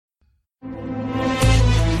Hey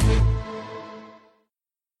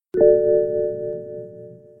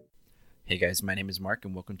guys, my name is Mark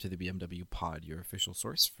and welcome to the BMW Pod, your official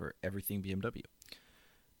source for everything BMW.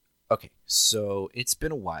 Okay, so it's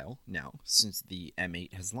been a while now since the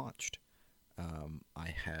M8 has launched.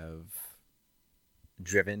 I have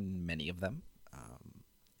driven many of them,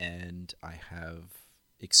 and I have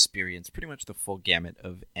experienced pretty much the full gamut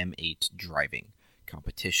of M8 driving.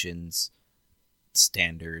 Competitions,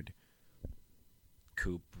 standard,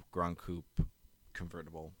 coupe, grand coupe,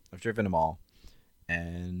 convertible. I've driven them all.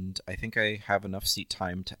 And I think I have enough seat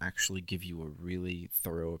time to actually give you a really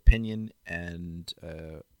thorough opinion and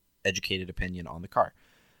educated opinion on the car.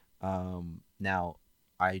 Now,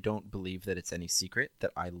 I don't believe that it's any secret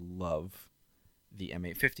that I love the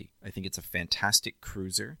M850. I think it's a fantastic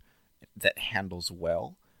cruiser that handles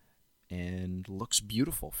well and looks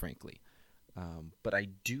beautiful, frankly. But I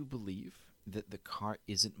do believe that the car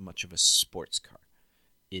isn't much of a sports car.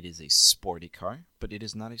 It is a sporty car, but it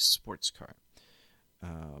is not a sports car.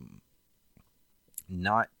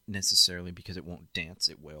 Not necessarily because it won't dance,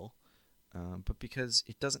 it will, but because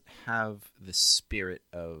it doesn't have the spirit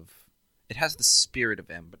of... It has the spirit of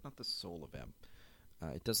M, but not the soul of M.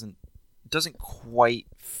 It doesn't quite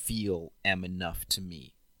feel M enough to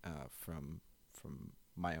me, from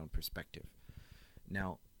my own perspective.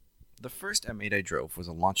 Now, the first M8 I drove was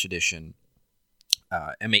a launch edition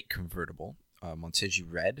M8 convertible, Monteggi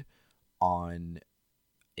red, on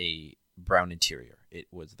a brown interior. It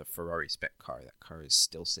was the Ferrari spec car. That car is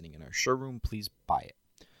still sitting in our showroom. Please buy it.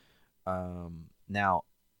 Now,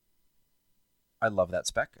 I love that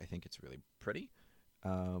spec. I think it's really pretty.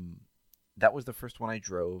 That was the first one I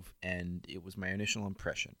drove, and it was my initial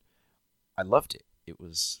impression. I loved it. It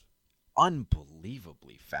was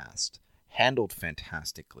unbelievably fast, handled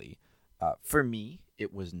fantastically. For me,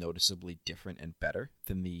 it was noticeably different and better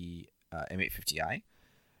than the M850i,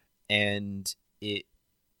 and it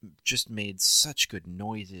just made such good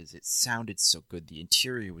noises. It sounded so good. The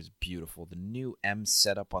interior was beautiful. The new M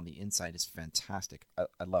setup on the inside is fantastic.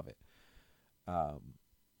 I love it.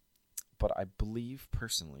 But I believe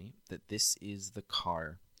personally that this is the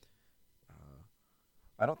car.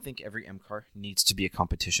 I don't think every M car needs to be a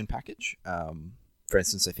competition package. For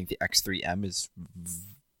instance, I think the X3M is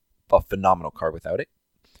a phenomenal car without it.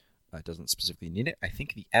 It doesn't specifically need it. I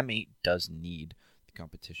think the M8 does need the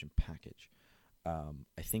competition package.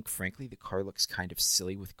 I think, frankly, the car looks kind of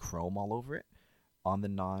silly with chrome all over it on the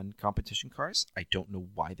non-competition cars. I don't know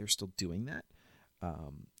why they're still doing that.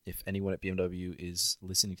 If anyone at BMW is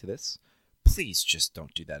listening to this, please just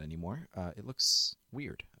don't do that anymore. It looks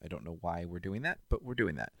weird. I don't know why we're doing that, but we're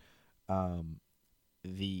doing that.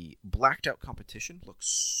 The blacked out competition looks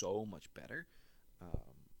so much better,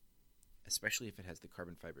 especially if it has the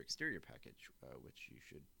carbon fiber exterior package, which you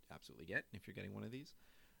should absolutely get if you're getting one of these.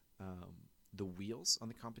 The wheels on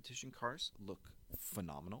the competition cars look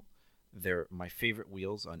phenomenal. They're my favorite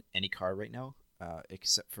wheels on any car right now,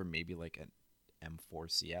 except for maybe like an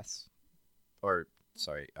M4 CS, or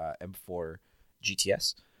sorry, M4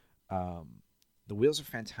 GTS. The wheels are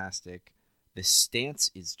fantastic. The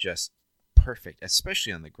stance is just perfect,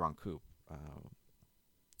 especially on the Grand Coupe.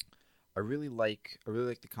 I really like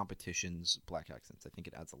the competition's black accents. I think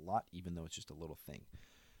it adds a lot, even though it's just a little thing.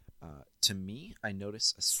 To me, I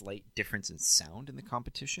notice a slight difference in sound in the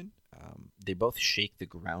competition. They both shake the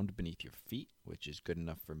ground beneath your feet, which is good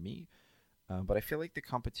enough for me. But I feel like the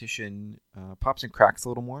competition pops and cracks a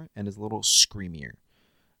little more and is a little screamier.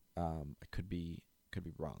 I could be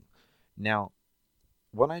wrong. Now,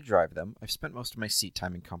 when I drive them, I've spent most of my seat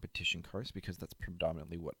time in competition cars because that's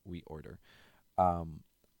predominantly what we order.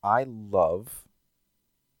 I love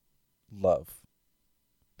the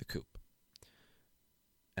coupe.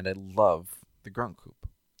 And I love the Grand Coupe.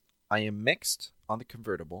 I am mixed on the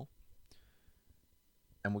convertible,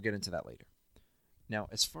 and we'll get into that later. Now,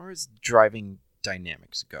 as far as driving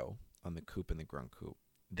dynamics go on the Coupe and the Grand Coupe,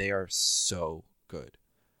 they are so good.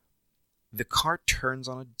 The car turns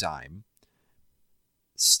on a dime,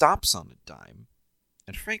 stops on a dime,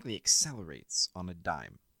 and frankly accelerates on a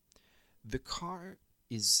dime. The car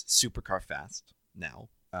is supercar fast now,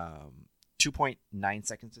 2.9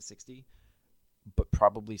 seconds to 60, but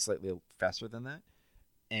probably slightly faster than that.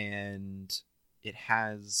 And it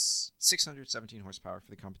has 617 horsepower for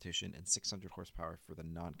the competition and 600 horsepower for the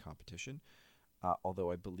non-competition,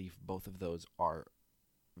 although I believe both of those are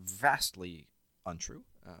vastly untrue.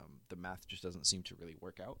 The math just doesn't seem to really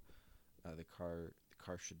work out. The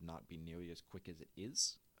car should not be nearly as quick as it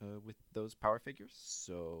is with those power figures.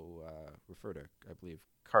 So refer to, I believe,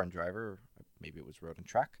 Car and Driver, maybe it was Road and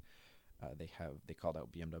Track. They called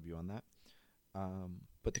out BMW on that.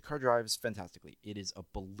 But the car drives fantastically. It is a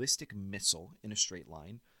ballistic missile in a straight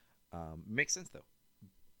line. Makes sense though.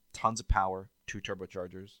 Tons of power, 2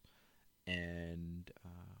 turbochargers, and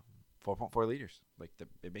 4.4 liters.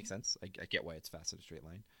 It makes sense. I get why it's fast in a straight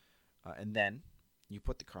line. And then you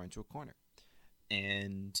put the car into a corner,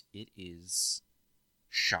 and it is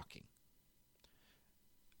shocking.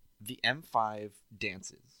 The M5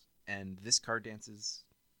 dances, and this car dances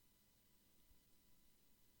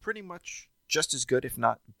pretty much just as good, if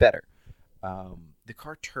not better. The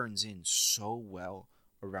car turns in so well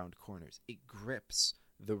around corners. It grips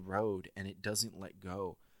the road, and it doesn't let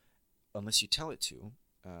go unless you tell it to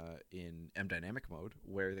in M Dynamic mode,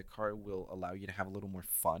 where the car will allow you to have a little more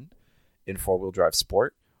fun in 4-wheel drive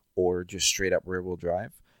sport or just straight up rear-wheel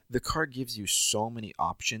drive. The car gives you so many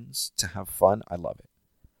options to have fun. I love it.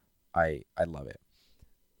 I love it.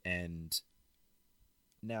 And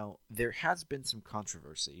now, there has been some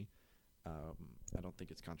controversy. I don't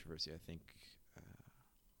think it's controversy. I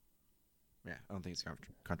don't think it's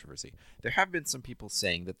controversy. There have been some people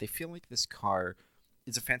saying that they feel like this car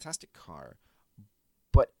is a fantastic car,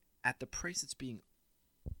 but at the price it's being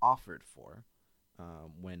offered for,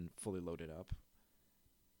 when fully loaded up,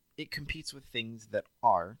 it competes with things that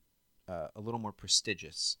are a little more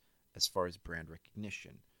prestigious as far as brand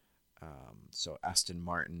recognition. So Aston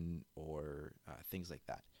Martin or things like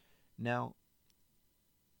that. Now,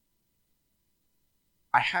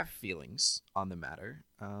 I have feelings on the matter,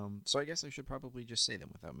 so I guess I should probably just say them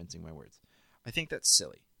without mincing my words. I think that's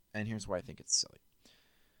silly, and here's why I think it's silly.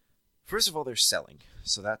 First of all, they're selling,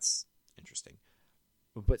 so that's interesting.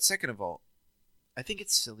 But second of all, I think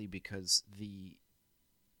it's silly because the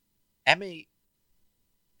M8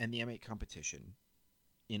 and the M8 competition,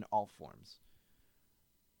 in all forms,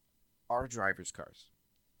 are drivers' cars.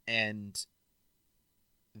 And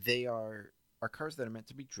they are cars that are meant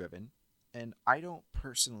to be driven. And I don't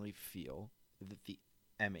personally feel that the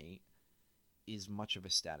M8 is much of a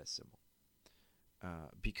status symbol.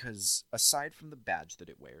 Because aside from the badge that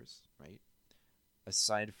it wears, right?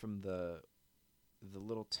 Aside from the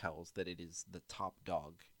little tells that it is the top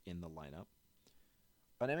dog in the lineup,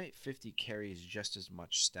 an M850 carries just as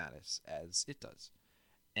much status as it does.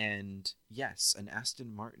 And yes, an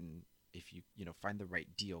Aston Martin, if you find the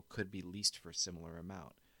right deal, could be leased for a similar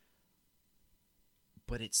amount.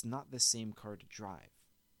 But it's not the same car to drive.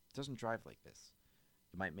 It doesn't drive like this.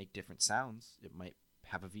 It might make different sounds. It might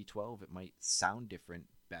have a V12. It might sound different,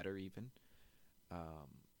 better even. It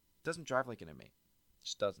doesn't drive like an M8. It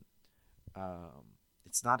just doesn't.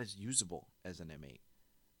 It's not as usable as an M8.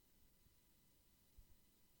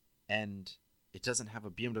 And it doesn't have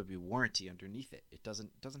a BMW warranty underneath it. It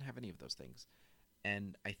doesn't have any of those things.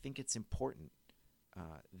 And I think it's important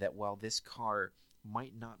that while this car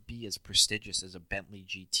might not be as prestigious as a Bentley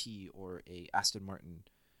GT or a Aston Martin,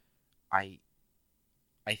 I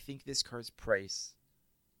think this car's price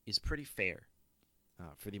is pretty fair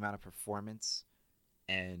for the amount of performance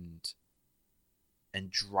and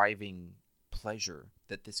driving pleasure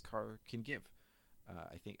that this car can give.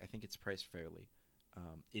 I think it's priced fairly.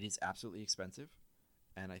 It is absolutely expensive,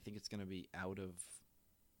 and I think it's going to be out of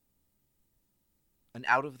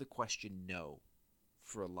the question no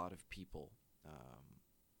for a lot of people.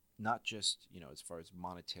 Not just, as far as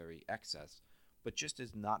monetary excess, but just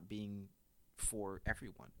as not being for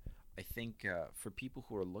everyone. I think for people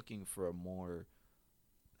who are looking for a more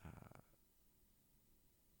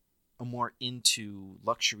into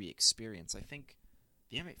luxury experience, I think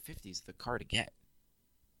the M850 is the car to get.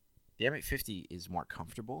 The M850 is more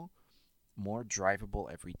comfortable, more drivable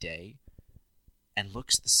every day, and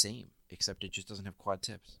looks the same, except it just doesn't have quad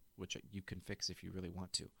tips, which you can fix if you really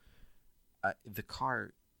want to. The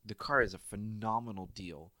car is a phenomenal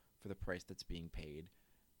deal for the price that's being paid,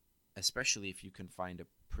 especially if you can find a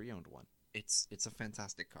pre-owned one. It's a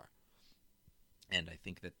fantastic car, and I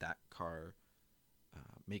think that car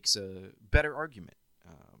makes a better argument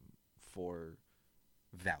for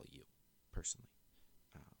value, personally.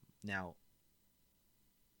 Now,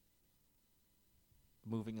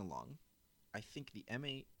 moving along, I think the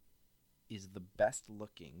M8 is the best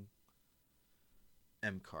looking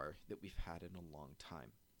M car that we've had in a long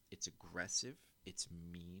time. It's aggressive, it's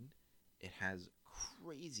mean, it has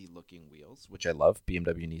crazy looking wheels, which I love.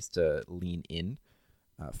 BMW needs to lean in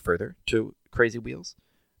further to crazy wheels.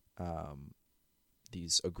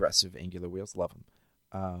 These aggressive angular wheels, love them.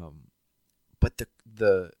 But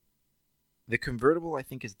the convertible, I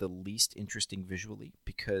think, is the least interesting visually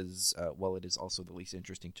because while it is also the least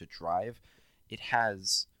interesting to drive, it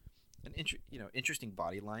has interesting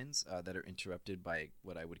body lines that are interrupted by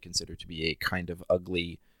what I would consider to be a kind of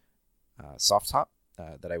ugly soft top.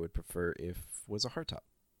 that I would prefer if was a hardtop,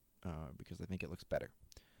 because I think it looks better.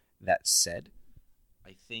 That said,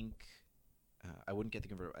 I think I wouldn't get the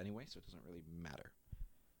convertible anyway, so it doesn't really matter.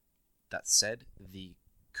 That said, the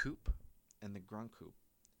coupe and the Grand Coupe,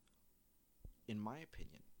 in my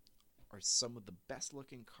opinion, are some of the best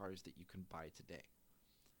looking cars that you can buy today.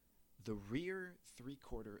 The rear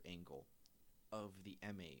 3/4 angle of the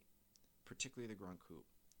M8, particularly the Grand Coupe,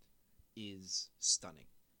 is stunning.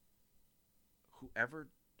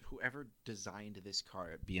 Whoever designed this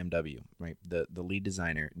car at BMW, right? The lead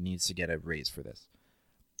designer needs to get a raise for this.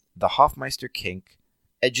 The Hofmeister kink,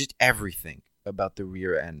 just everything about the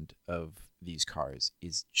rear end of these cars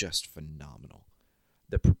is just phenomenal.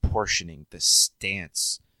 The proportioning, the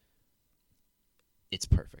stance, it's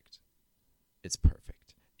perfect. It's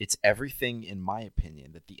perfect. It's everything, in my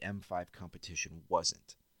opinion, that the M5 competition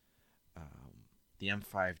wasn't. The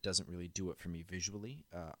M5 doesn't really do it for me visually.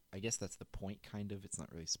 I guess that's the point, kind of. It's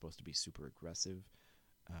not really supposed to be super aggressive.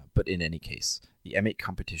 But in any case, the M8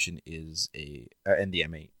 competition is and the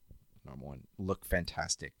M8 normal one look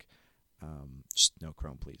fantastic. Just no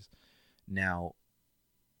chrome, please. Now,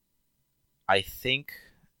 I think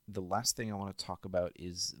the last thing I want to talk about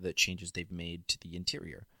is the changes they've made to the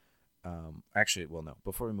interior. Actually, well, no.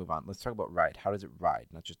 Before we move on, let's talk about ride. How does it ride?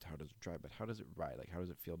 Not just how does it drive, but how does it ride? Like, how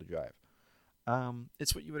does it feel to drive?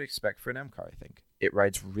 It's what you would expect for an M car, I think. It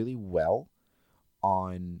rides really well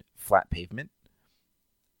on flat pavement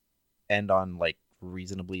and on, like,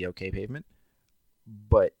 reasonably okay pavement,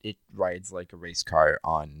 but it rides like a race car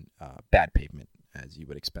on bad pavement, as you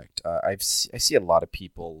would expect. I see a lot of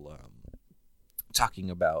people talking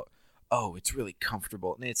about, oh, it's really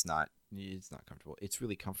comfortable. No, it's not. It's not comfortable. It's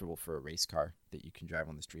really comfortable for a race car that you can drive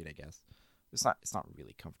on the street, I guess. It's not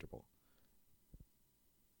really comfortable.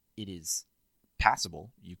 It is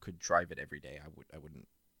passable. You could drive it every day. I wouldn't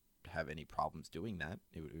have any problems doing that.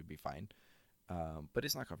 It would be fine. But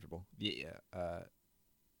it's not comfortable. The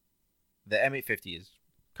M850 is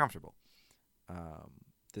comfortable.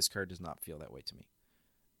 This car does not feel that way to me.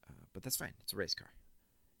 But that's fine. It's a race car.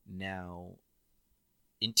 Now,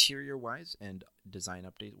 interior-wise and design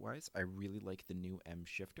update-wise, I really like the new M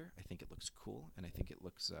shifter. I think it looks cool, and I think it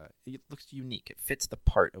looks unique. It fits the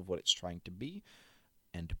part of what it's trying to be.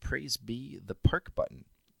 And praise be the park button.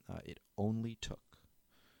 It only took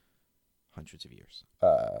hundreds of years.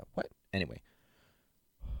 What? Anyway.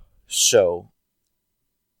 So,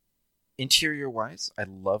 interior-wise, I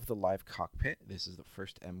love the live cockpit. This is the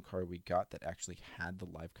first M car we got that actually had the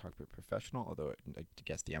live cockpit professional, although I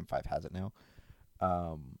guess the M5 has it now.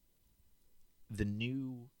 The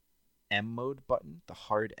new M mode button, the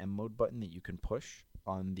hard M mode button that you can push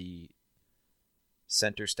on the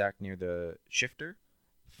center stack near the shifter,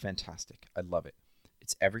 fantastic. I love it.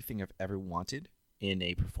 It's everything I've ever wanted in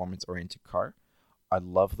a performance-oriented car. I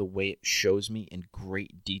love the way it shows me in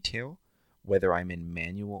great detail whether I'm in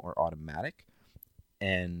manual or automatic,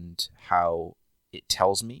 and how it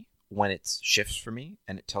tells me when it shifts for me,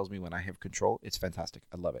 and it tells me when I have control. It's fantastic.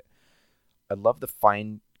 I love it. I love the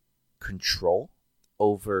fine control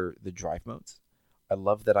over the drive modes. I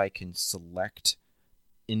love that I can select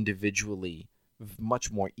individually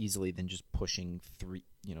much more easily than just pushing three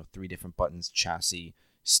different buttons: chassis,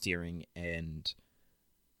 steering, and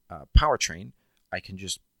powertrain. I can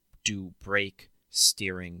just do brake,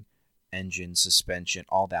 steering, engine, suspension,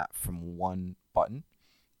 all that from one button,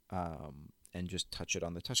 and just touch it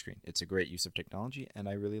on the touchscreen. It's a great use of technology, and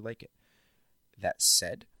I really like it. That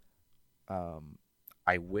said,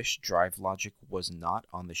 I wish Drive Logic was not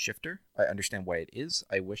on the shifter. I understand why it is.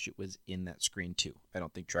 I wish it was in that screen too. I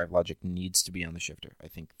don't think Drive Logic needs to be on the shifter. I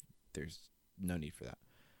think there's no need for that.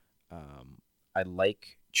 I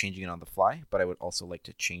like changing it on the fly, but I would also like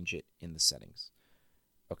to change it in the settings.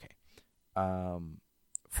 Okay.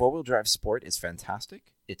 Four-wheel drive sport is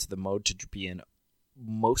fantastic. It's the mode to be in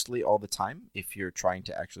mostly all the time if you're trying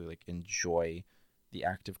to actually enjoy the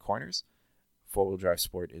active corners. Four-wheel drive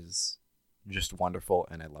sport is just wonderful,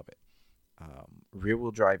 and I love it.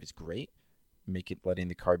 Rear-wheel drive is great. Letting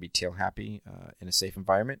the car be tail happy in a safe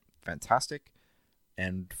environment, fantastic.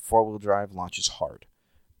 And four-wheel drive launches hard.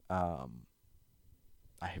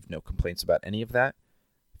 I have no complaints about any of that.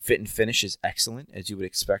 Fit and finish is excellent, as you would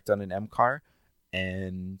expect on an M car, or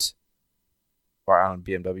on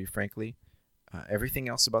BMW, frankly. Everything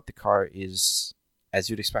else about the car is as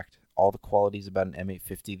you'd expect. All the qualities about an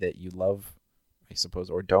M850 that you love, I suppose,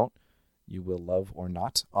 or don't, you will love or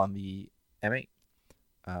not on the M8.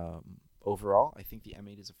 Overall, I think the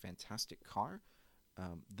M8 is a fantastic car.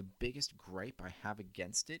 The biggest gripe I have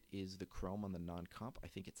against it is the chrome on the non-comp. I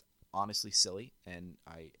think it's honestly silly, and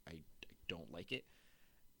I don't like it.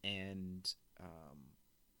 And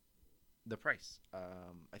the price.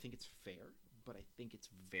 I think it's fair, but I think it's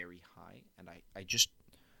very high, and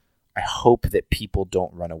I hope that people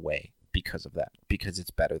don't run away because of that, because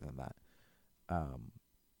it's better than that.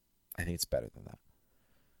 I think it's better than that.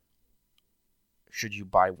 Should you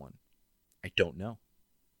buy one? I don't know.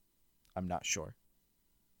 I'm not sure.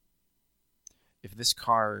 If this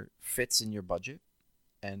car fits in your budget,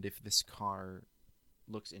 and if this car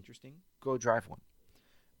looks interesting, go drive one.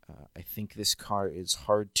 I think this car is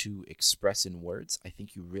hard to express in words. I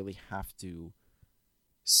think you really have to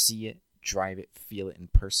see it, drive it, feel it in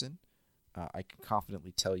person. I can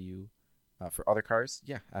confidently tell you, for other cars,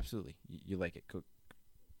 yeah, absolutely, you like it.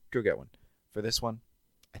 Go get one. For this one,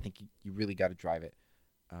 I think you really got to drive it,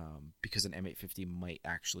 because an M850 might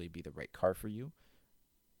actually be the right car for you,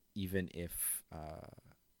 even if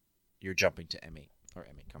you're jumping to M8 or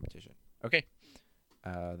M8 competition. Okay,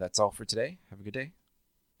 that's all for today. Have a good day.